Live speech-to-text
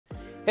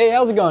Hey,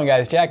 how's it going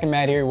guys? Jack and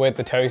Matt here with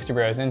the Toasty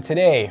Bros, and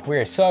today we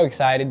are so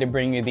excited to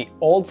bring you the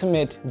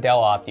ultimate Dell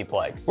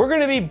Optiplex. We're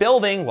gonna be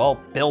building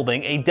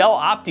a Dell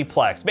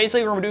Optiplex.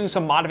 Basically, we're doing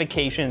some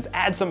modifications,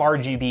 add some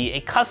RGB,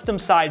 a custom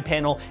side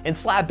panel, and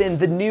slap in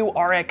the new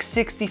RX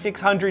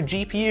 6600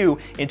 GPU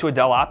into a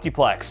Dell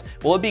Optiplex.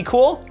 Will it be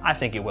cool? I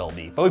think it will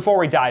be. But before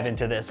we dive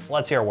into this,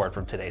 let's hear a word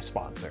from today's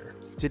sponsor.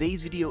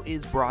 Today's video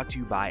is brought to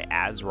you by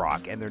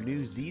ASRock and their new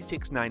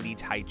Z690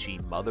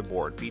 Taichi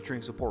motherboard,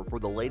 featuring support for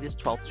the latest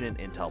 12th gen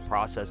Intel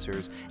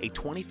processors, a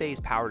 20-phase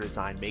power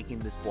design making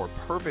this board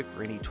perfect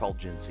for any 12th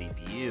gen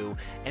CPU,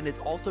 and it's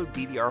also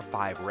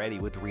DDR5 ready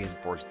with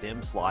reinforced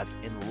DIMM slots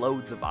and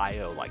loads of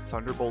I/O like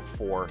Thunderbolt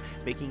 4,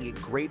 making it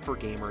great for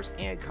gamers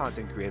and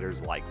content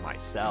creators like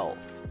myself.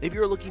 If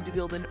you're looking to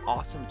build an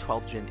awesome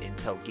 12th gen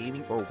Intel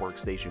gaming or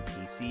workstation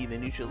PC,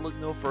 then you should look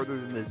no further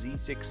than the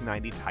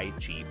Z690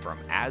 Taichi from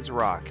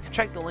ASRock.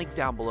 Check the link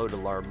down below to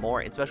learn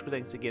more, and special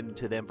thanks again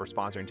to them for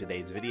sponsoring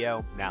today's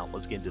video. Now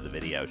let's get into the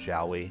video,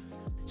 shall we?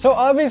 So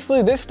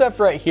obviously this stuff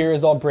right here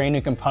is all brand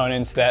new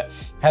components that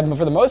have,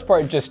 for the most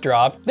part, just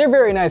dropped. They're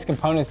very nice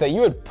components that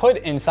you would put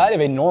inside of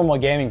a normal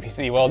gaming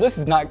PC. Well, this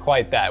is not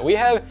quite that. We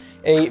have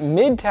a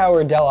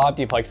mid-tower Dell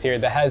Optiplex here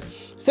that has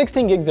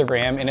 16 gigs of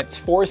RAM and it's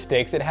 4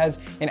 sticks. It has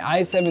an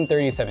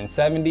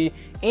i7-3770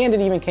 and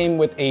it even came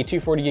with a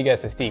 240 gig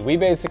SSD. We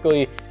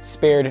basically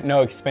spared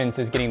no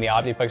expenses getting the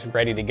Optiplex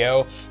ready to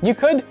go. You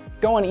could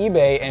go on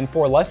eBay and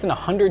for less than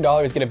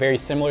 $100 get a very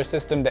similar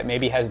system that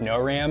maybe has no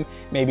RAM,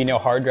 maybe no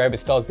hard drive, but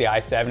still has the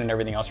i7 and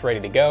everything else ready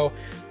to go.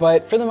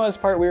 But for the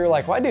most part, we were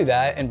like, why do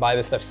that and buy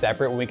this stuff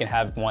separate when we can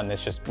have one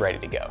that's just ready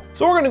to go?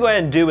 So what we're gonna go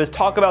ahead and do is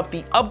talk about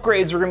the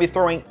upgrades we're gonna be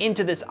throwing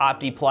into this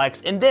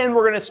Optiplex, and then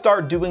we're gonna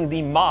start doing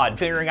the mod,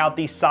 figuring out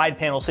the side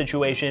panel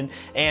situation,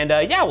 and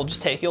yeah, we'll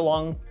just take you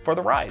along for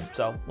the ride.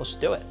 So let's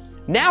do it.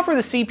 Now for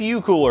the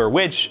CPU cooler,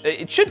 which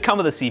it should come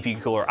with a CPU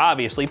cooler,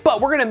 obviously,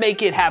 but we're gonna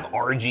make it have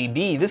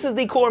RGB. This is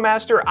the Cooler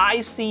Master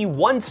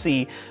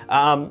IC1C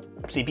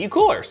CPU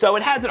cooler. So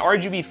it has an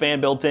RGB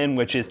fan built in,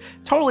 which is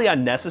totally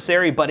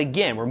unnecessary, but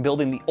again, we're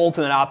building the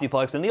Ultimate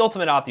Optiplex, and the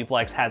Ultimate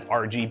Optiplex has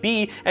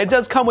RGB, and it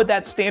does come with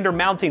that standard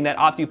mounting that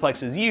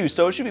Optiplexes use,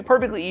 so it should be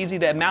perfectly easy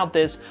to mount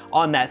this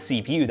on that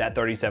CPU, that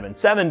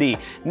 3770.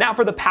 Now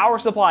for the power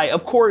supply,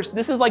 of course,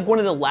 this is like one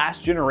of the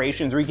last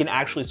generations where you can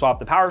actually swap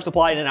the power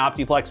supply in an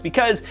Optiplex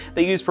because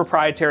they use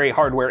proprietary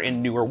hardware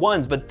in newer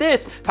ones, but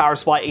this power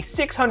supply, a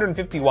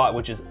 650 watt,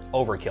 which is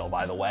overkill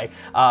by the way,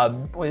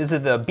 is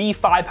it the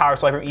B5 power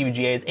supply from EVGA,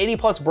 is 80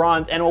 plus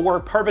bronze and will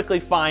work perfectly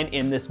fine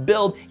in this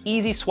build.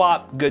 Easy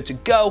swap, good to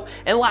go.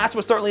 And last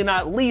but certainly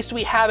not least,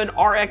 we have an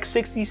RX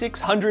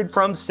 6600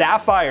 from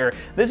Sapphire.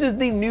 This is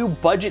the new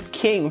budget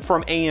king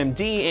from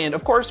AMD, and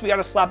of course we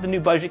gotta slap the new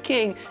budget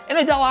king in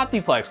a Dell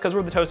Optiplex because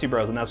we're the Toasty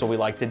Bros and that's what we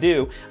like to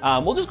do.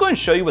 We'll just go ahead and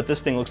show you what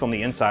this thing looks on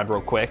the inside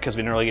real quick because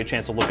we didn't really get a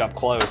chance to look up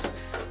close.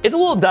 It's a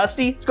little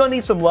dusty, it's gonna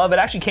need some love. It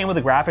actually came with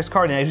a graphics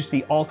card, and as you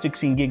see, all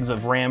 16 gigs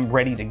of RAM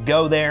ready to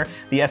go there,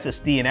 the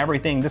SSD and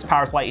everything. This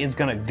power supply is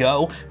gonna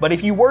go, but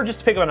if you were just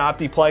to pick up an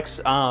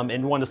Optiplex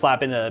and wanted to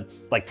slap in a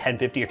like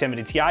 1050 or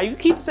 1050 Ti, you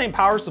keep the same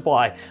power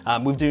supply.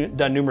 We've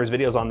done numerous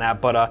videos on that,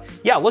 but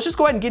yeah, let's just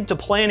go ahead and get into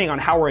planning on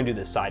how we're gonna do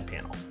this side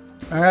panel.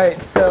 All right,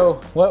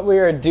 so what we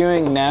are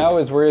doing now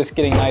is we're just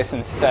getting nice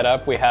and set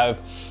up. We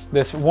have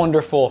this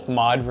wonderful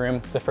mod room.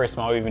 It's the first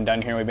mod we've even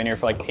done here. We've been here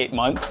for like 8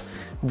 months,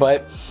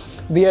 but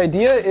the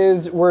idea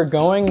is we're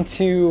going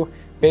to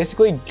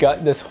basically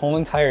gut this whole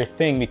entire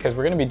thing because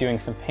we're gonna be doing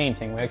some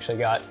painting. We actually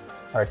got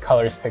our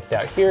colors picked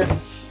out here.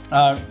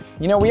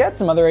 You know, we had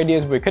some other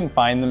ideas, but we couldn't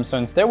find them. So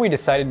instead we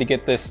decided to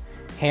get this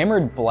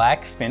hammered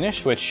black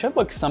finish, which should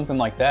look something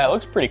like that. It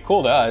looks pretty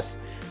cool to us.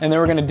 And then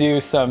we're gonna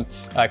do some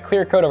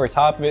clear coat over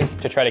top of it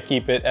to try to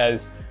keep it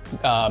as,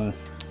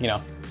 you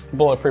know,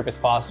 bulletproof as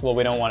possible.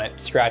 We don't want it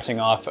scratching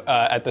off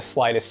at the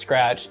slightest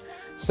scratch.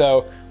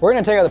 So we're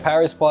gonna take out the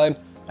power supply,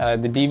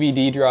 the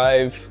DVD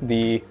drive,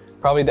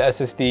 probably the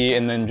SSD,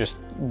 and then just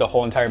the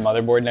whole entire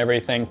motherboard and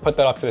everything, put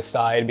that off to the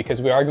side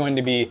because we are going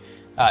to be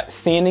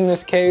sanding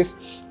this case.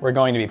 We're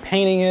going to be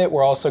painting it.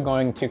 We're also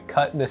going to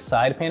cut this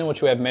side panel,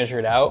 which we have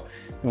measured out,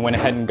 and went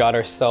ahead and got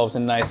ourselves a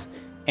nice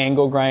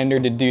angle grinder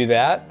to do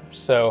that.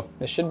 So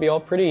this should be all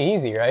pretty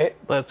easy, right?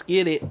 Let's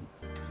get it.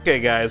 Okay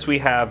guys, we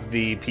have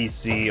the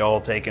PC all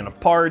taken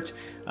apart.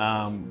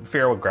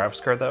 Figure out what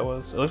graphics card that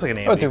was. It looks like an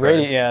AMD it's a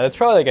Radeon, yeah, that's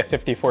probably like a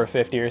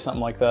 5450 or something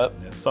like that.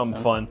 Yeah,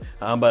 something fun.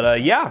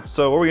 But yeah,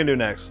 so what are we gonna do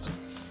next?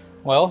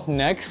 Well,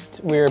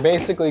 next we're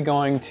basically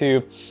going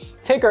to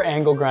take our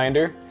angle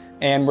grinder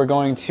and we're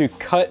going to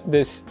cut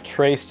this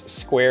traced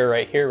square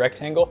right here,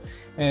 rectangle.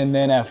 And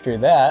then after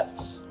that,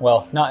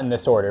 well, not in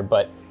this order,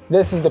 but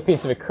this is the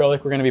piece of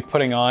acrylic we're gonna be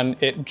putting on.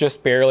 It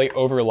just barely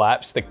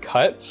overlaps the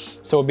cut,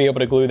 so we'll be able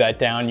to glue that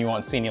down. You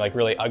won't see any like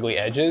really ugly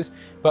edges.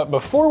 But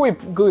before we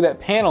glue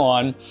that panel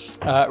on,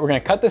 we're gonna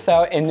cut this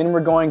out, and then we're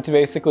going to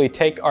basically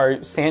take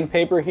our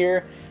sandpaper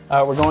here,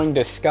 We're going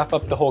to scuff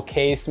up the whole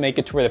case, make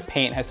it to where the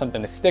paint has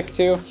something to stick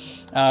to.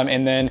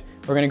 And then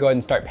we're gonna go ahead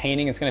and start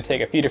painting. It's gonna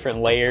take a few different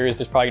layers.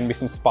 There's probably gonna be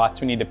some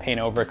spots we need to paint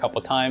over a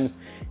couple times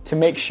to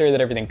make sure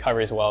that everything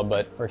covers well,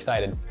 but we're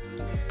excited.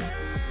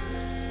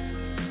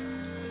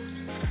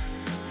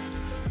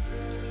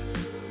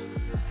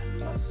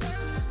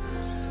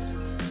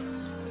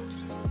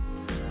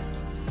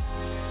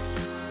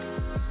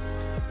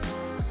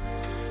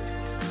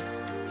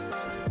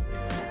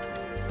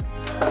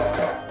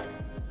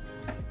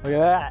 Look at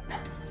that.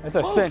 That's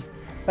a thin,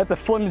 that's a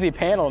flimsy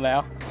panel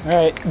now. All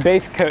right,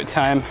 base coat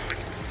time.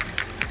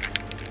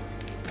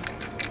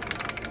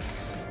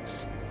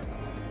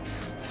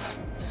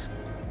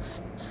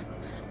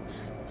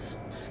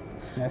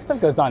 Yeah, this stuff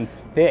goes on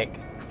thick.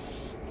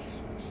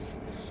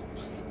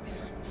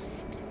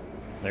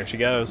 There she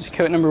goes.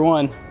 Coat number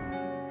 1.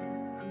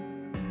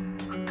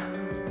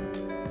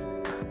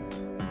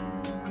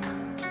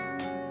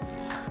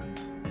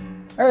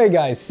 All right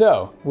guys,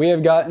 so we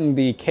have gotten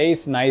the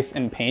case nice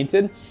and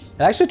painted.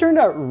 It actually turned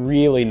out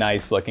really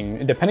nice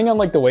looking. Depending on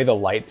like the way the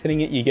light's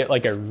hitting it, you get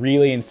like a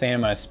really insane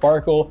amount of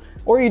sparkle,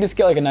 or you just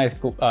get like a nice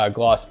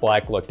gloss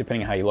black look,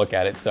 depending on how you look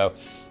at it. So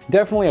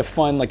definitely a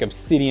fun like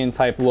obsidian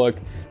type look.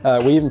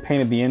 We even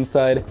painted the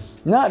inside.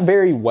 Not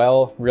very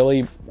well,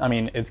 really. I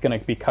mean, it's gonna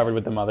be covered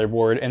with the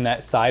motherboard, and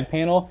that side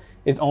panel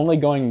is only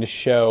going to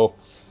show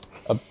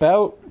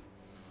about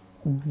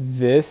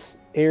this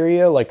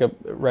area, like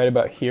right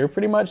about here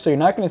pretty much. So you're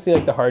not going to see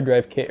like the hard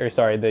drive cage, or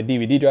sorry, the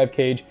DVD drive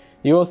cage.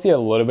 You will see a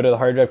little bit of the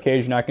hard drive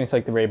cage. You're not going to see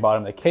like the very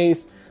bottom of the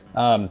case.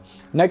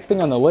 Next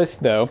thing on the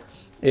list though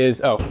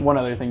is, oh, one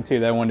other thing too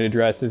that I wanted to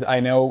address is I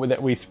know that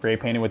we spray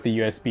painted with the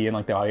USB and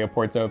like the audio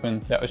ports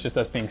open. That was just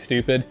us being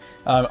stupid.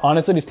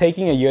 Honestly, just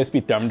taking a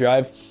USB thumb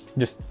drive,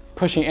 just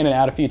pushing in and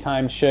out a few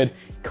times should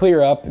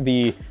clear up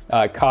the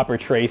copper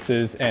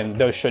traces, and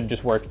those should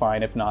just work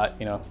fine. If not,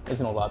 you know, it's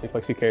an old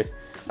Optiplex, who cares?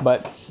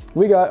 But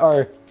we got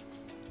our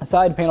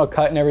side panel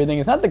cut and everything.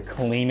 It's not the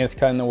cleanest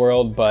cut in the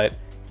world, but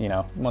you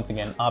know, once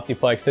again,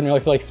 Optiplex didn't really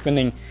feel like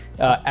spending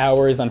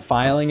hours on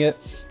filing it.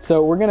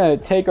 So we're gonna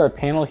take our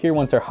panel here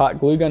once our hot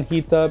glue gun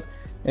heats up,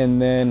 and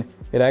then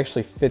it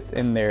actually fits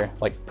in there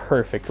like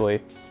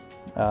perfectly.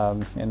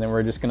 And then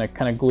we're just gonna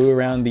kind of glue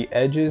around the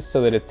edges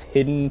so that it's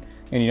hidden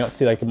and you don't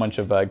see like a bunch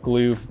of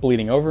glue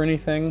bleeding over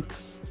anything.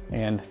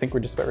 And I think we're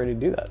just about ready to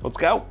do that. Let's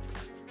go.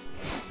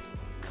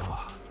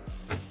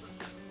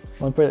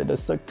 One part that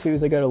does suck too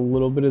is I got a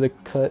little bit of the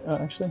cut. Oh,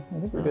 actually, I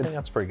think we're good. I think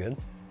that's pretty good.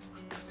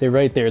 See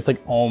right there, it's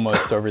like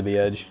almost over the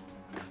edge.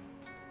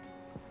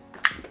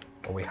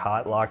 Are we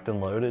hot, locked,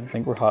 and loaded? I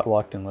think we're hot,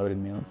 locked, and loaded,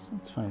 man.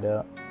 Let's find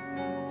out.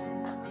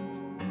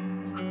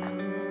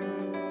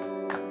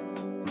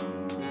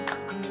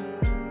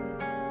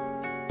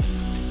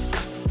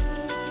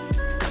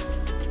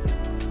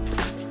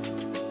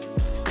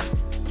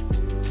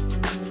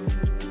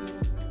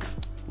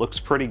 Looks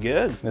pretty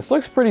good. This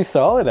looks pretty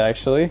solid,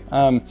 actually.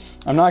 I'm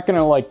not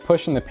gonna like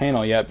push in the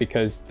panel yet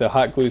because the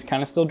hot glue is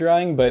kind of still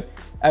drying, but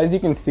as you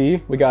can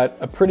see, we got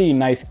a pretty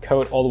nice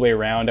coat all the way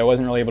around. I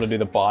wasn't really able to do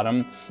the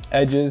bottom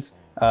edges,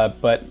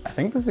 but I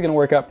think this is gonna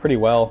work out pretty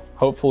well.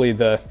 Hopefully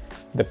the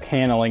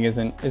paneling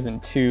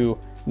isn't too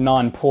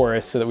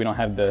non-porous so that we don't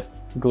have the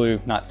glue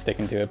not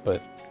sticking to it,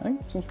 but I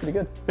think it seems pretty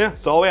good. Yeah,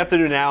 so all we have to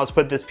do now is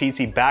put this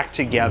PC back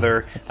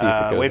together,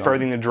 wait for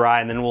everything to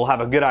dry, and then we'll have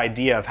a good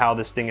idea of how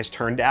this thing has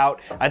turned out.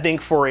 I think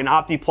for an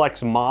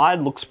Optiplex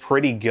mod, looks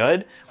pretty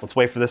good. Let's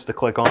wait for this to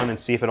click on and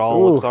see if it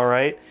all looks all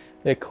right.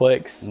 It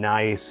clicks.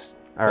 Nice.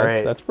 All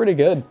right. That's pretty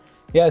good.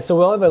 Yeah, so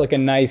we'll have like a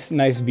nice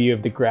view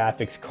of the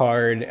graphics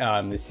card, the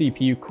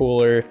CPU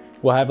cooler.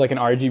 We'll have like an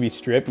RGB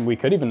strip, and we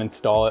could even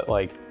install it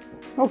like,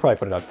 we'll probably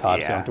put it up top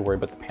so you don't have to worry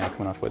about the panel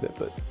coming off with it,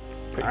 but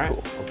pretty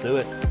cool. Let's do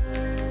it.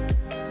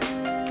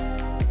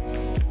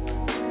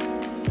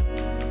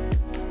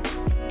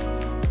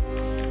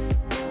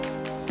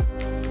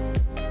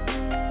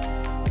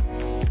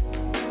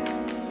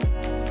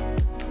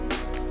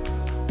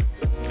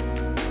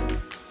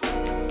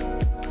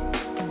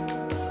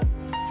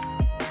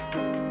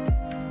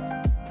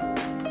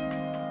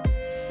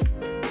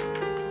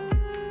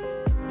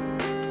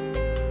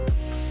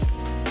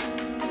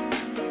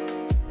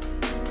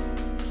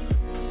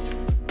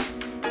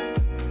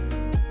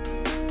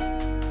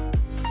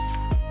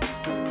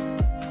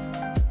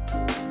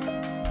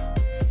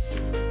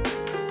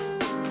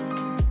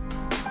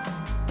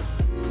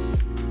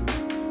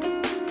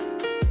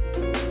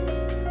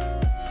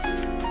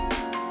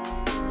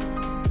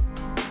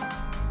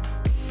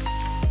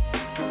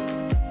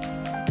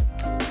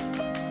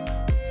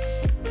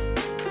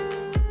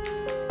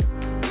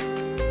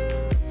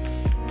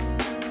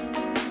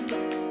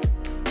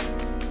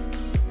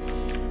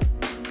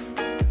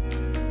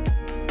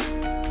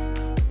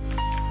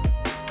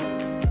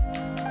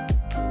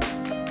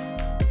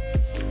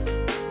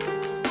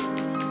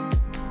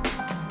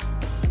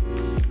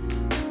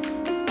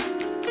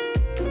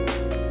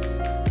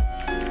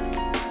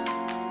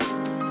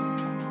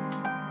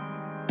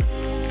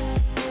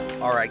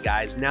 Alright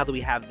guys, now that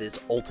we have this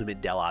ultimate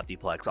Dell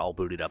Optiplex all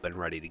booted up and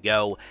ready to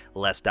go,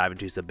 let's dive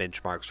into some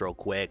benchmarks real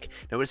quick.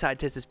 Now we decided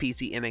to test this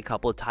PC in a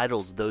couple of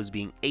titles, those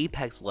being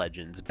Apex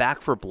Legends,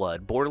 Back 4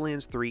 Blood,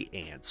 Borderlands 3,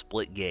 and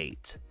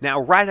Splitgate. Now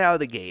right out of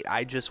the gate,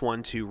 I just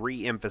want to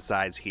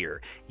re-emphasize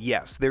here,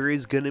 yes, there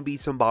is going to be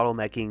some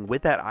bottlenecking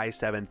with that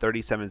i7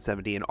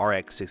 3770 and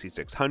RX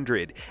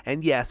 6600,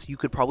 and yes, you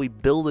could probably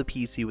build a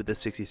PC with the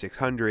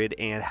 6600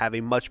 and have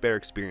a much better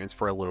experience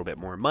for a little bit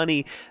more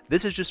money.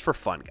 This is just for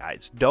fun,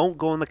 guys. Don't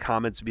go in the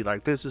comments and be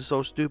like, this is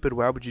so stupid,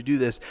 why would you do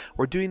this?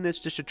 We're doing this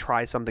just to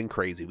try something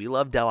crazy. We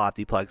love Dell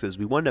Optiplexes,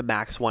 we wanted to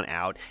max one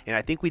out, and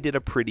I think we did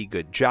a pretty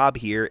good job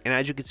here. And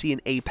as you can see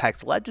in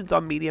Apex Legends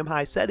on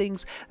medium-high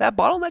settings, that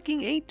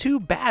bottlenecking ain't too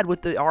bad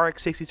with the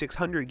RX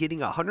 6600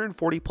 getting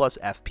 140 plus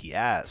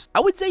FPS. I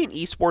would say in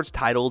esports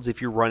titles,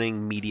 if you're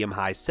running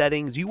medium-high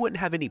settings, you wouldn't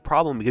have any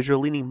problem because you're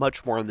leaning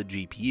much more on the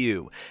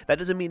GPU. That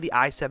doesn't mean the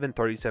i7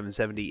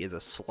 3770 is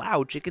a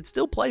slouch. It can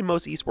still play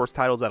most esports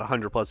titles at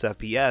 100 plus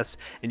FPS,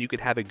 and you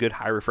could have a good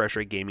high refresh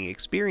rate gaming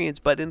experience,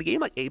 but in a game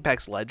like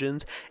Apex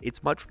Legends,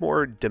 it's much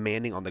more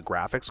demanding on the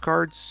graphics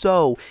card,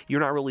 so you're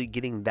not really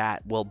getting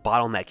that, well,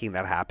 bottlenecking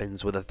that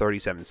happens with a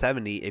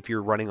 3770 if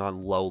you're running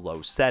on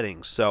low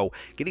settings. So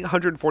getting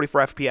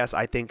 144 FPS,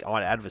 I think,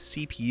 out of a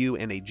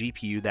CPU and a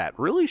GPU that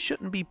really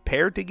shouldn't be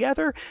paired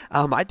together,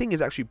 I think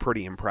is actually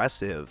pretty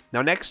impressive.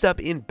 Now next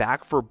up in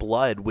Back 4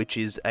 Blood, which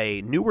is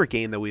a newer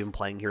game that we've been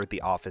playing here at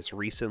the office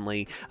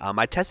recently,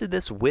 I tested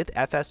this with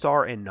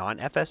FSR and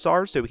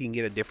non-FSR, so we can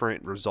get a different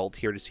result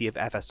here to see if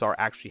FSR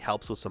actually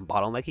helps with some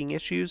bottlenecking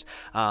issues.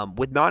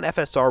 With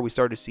non-FSR, we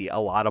started to see a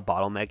lot of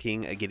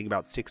bottlenecking, getting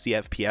about 60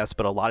 FPS,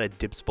 but a lot of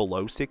dips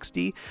below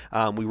 60.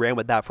 We ran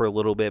with that for a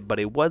little bit, but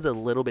it was a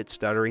little bit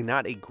stuttery.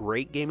 Not a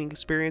great gaming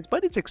experience,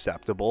 but it's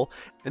acceptable.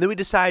 And then we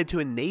decided to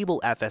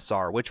enable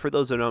FSR, which for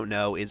those who don't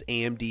know is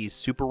AMD's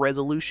super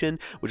resolution,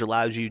 which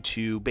allows you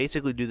to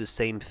basically do the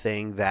same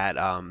thing that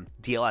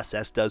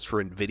DLSS does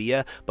for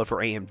NVIDIA, but for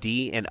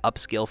AMD, and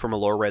upscale from a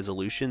lower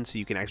resolution so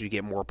you can actually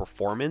get more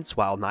performance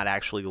while not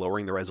actually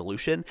lowering the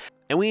resolution.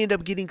 And we end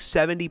up getting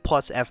 70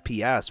 plus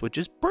FPS, which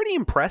is pretty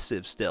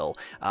impressive still.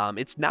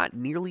 It's not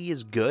nearly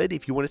as good.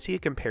 If you want to see a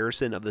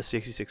comparison of the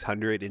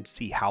 6600 and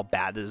see how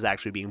bad this is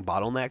actually being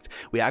bottlenecked,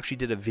 we actually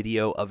did a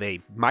video of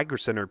a Micro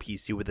Center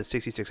PC with a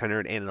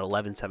 6600 and an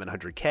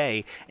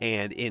 11700K,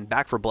 and in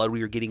Back 4 Blood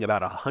we were getting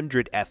about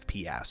 100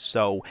 FPS.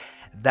 So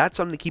that's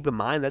something to keep in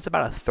mind. That's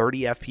about a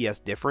 30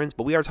 FPS difference,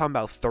 but we are talking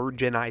about 3rd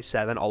gen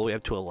i7 all the way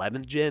up to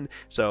 11th gen,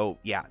 so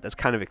yeah, that's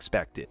kind of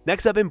expected.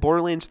 Next up in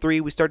Borderlands 3,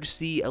 we start to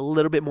see a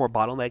little bit more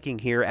bottlenecking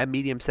here. At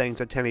medium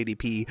settings at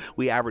 1080p,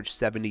 we averaged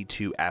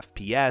 72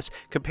 FPS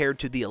compared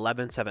to the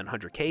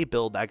 11700K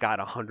build that got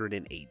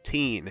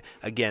 118.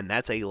 Again,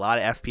 that's a lot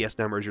of FPS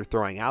numbers you're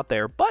throwing out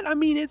there, but I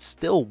mean, it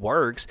still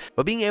works.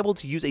 But being able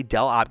to use a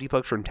Dell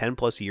Optiplex from 10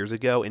 plus years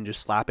ago and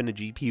just slap in a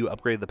GPU,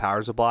 upgrade the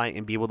power supply,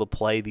 and be able to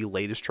play the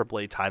latest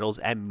AAA titles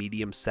at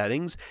medium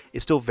settings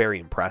is still very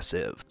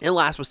impressive. And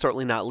last but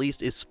certainly not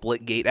least is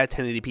Splitgate at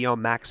 1080p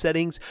on max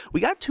settings. We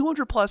got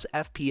 200 plus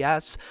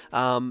FPS.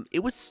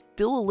 It was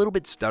still a little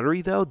bit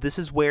stuttery though. This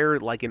is where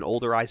like an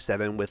older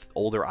i7 with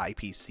older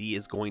IPC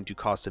is going to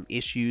cause some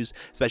issues,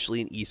 especially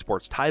in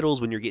esports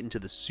titles. When you're getting to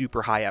the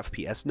super high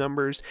FPS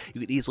numbers,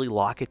 you could easily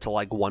lock it to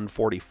like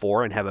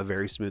 144 and have a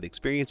very smooth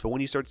experience. But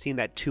when you start seeing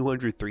that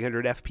 200,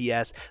 300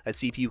 FPS, that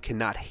CPU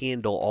cannot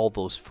handle all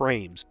those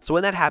frames. So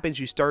when that happens,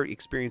 you start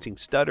experiencing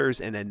stutters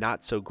and a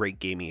not so great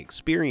gaming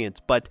experience.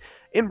 But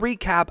in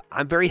recap,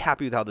 I'm very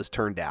happy with how this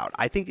turned out.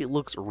 I think it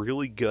looks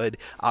really good.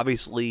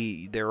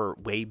 Obviously, there are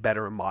way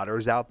better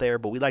modders out there,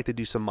 but we like to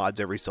do some mods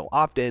every so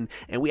often,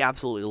 and we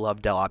absolutely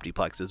love Dell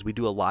Optiplexes. We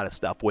do a lot of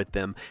stuff with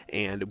them,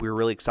 and we're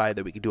really excited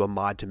that we could do a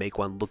mod to make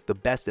one look the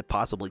best it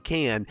possibly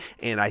can,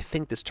 and I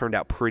think this turned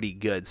out pretty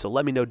good. So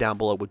let me know down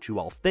below what you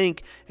all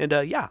think, and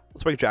yeah,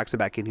 let's bring Jackson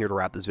back in here to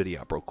wrap this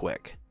video up real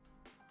quick.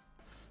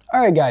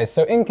 Alright guys,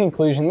 so in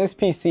conclusion, this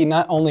PC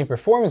not only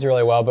performs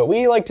really well, but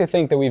we like to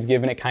think that we've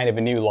given it kind of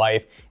a new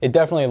life. It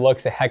definitely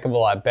looks a heck of a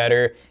lot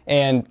better,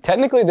 and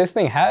technically this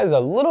thing has a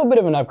little bit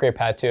of an upgrade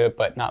path to it,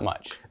 but not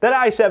much. That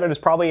i7 is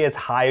probably as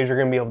high as you're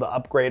going to be able to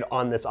upgrade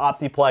on this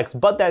Optiplex,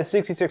 but that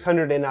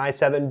 6600 and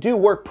i7 do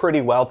work pretty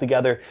well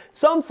together.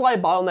 Some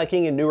slight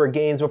bottlenecking in newer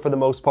games, but for the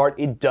most part,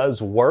 it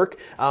does work.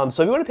 So if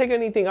you want to pick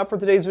anything up for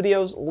today's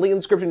videos, link in the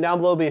description down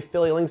below will be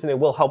affiliate links and it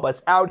will help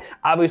us out.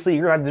 Obviously,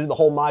 you're going to have to do the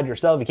whole mod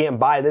yourself. You can't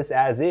buy this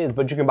as is,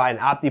 but you can buy an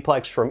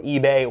Optiplex from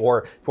eBay,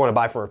 or if you want to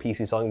buy from a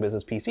PC selling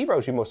business, PC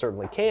Bros, you most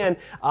certainly can.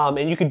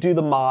 And you could do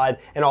the mod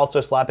and also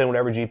slap in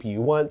whatever GPU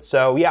you want.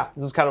 So yeah,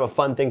 this is kind of a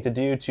fun thing to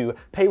do to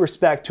pay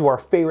respect to our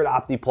favorite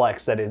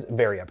Optiplex that is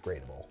very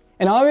upgradable.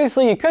 And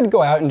obviously you could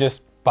go out and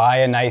just buy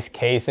a nice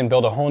case and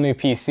build a whole new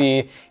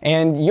PC,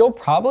 and you'll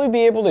probably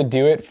be able to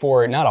do it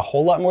for not a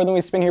whole lot more than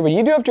we spend here, but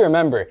you do have to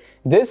remember,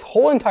 this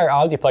whole entire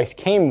Optiplex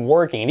came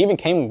working. It even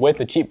came with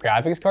a cheap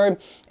graphics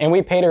card, and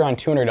we paid around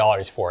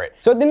 $200 for it.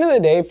 So at the end of the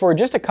day, for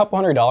just a couple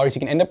 $100, you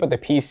can end up with a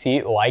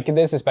PC like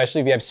this,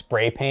 especially if you have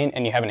spray paint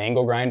and you have an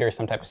angle grinder or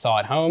some type of saw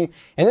at home,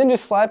 and then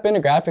just slap in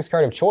a graphics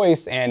card of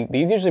choice, and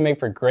these usually make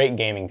for great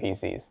gaming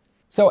PCs.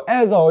 So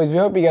as always, we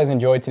hope you guys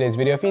enjoyed today's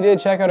video. If you did,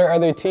 check out our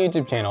other two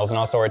YouTube channels and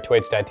also our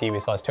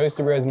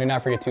twitch.tv/toasterbros, and do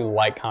not forget to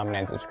like, comment,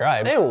 and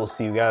subscribe. And we'll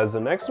see you guys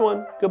in the next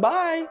one.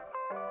 Goodbye.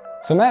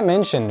 So Matt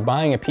mentioned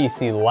buying a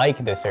PC like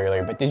this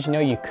earlier, but did you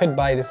know you could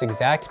buy this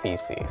exact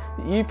PC?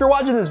 If you're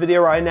watching this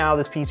video right now,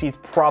 this PC is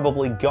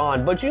probably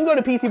gone, but you can go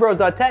to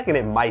PCBros.tech and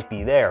it might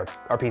be there.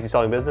 Our PC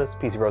selling business,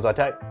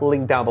 PCBros.tech,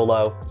 link down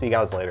below. See you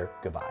guys later.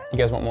 Goodbye. You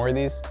guys want more of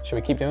these? Should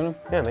we keep doing them?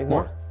 Yeah, make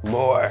more.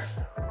 More.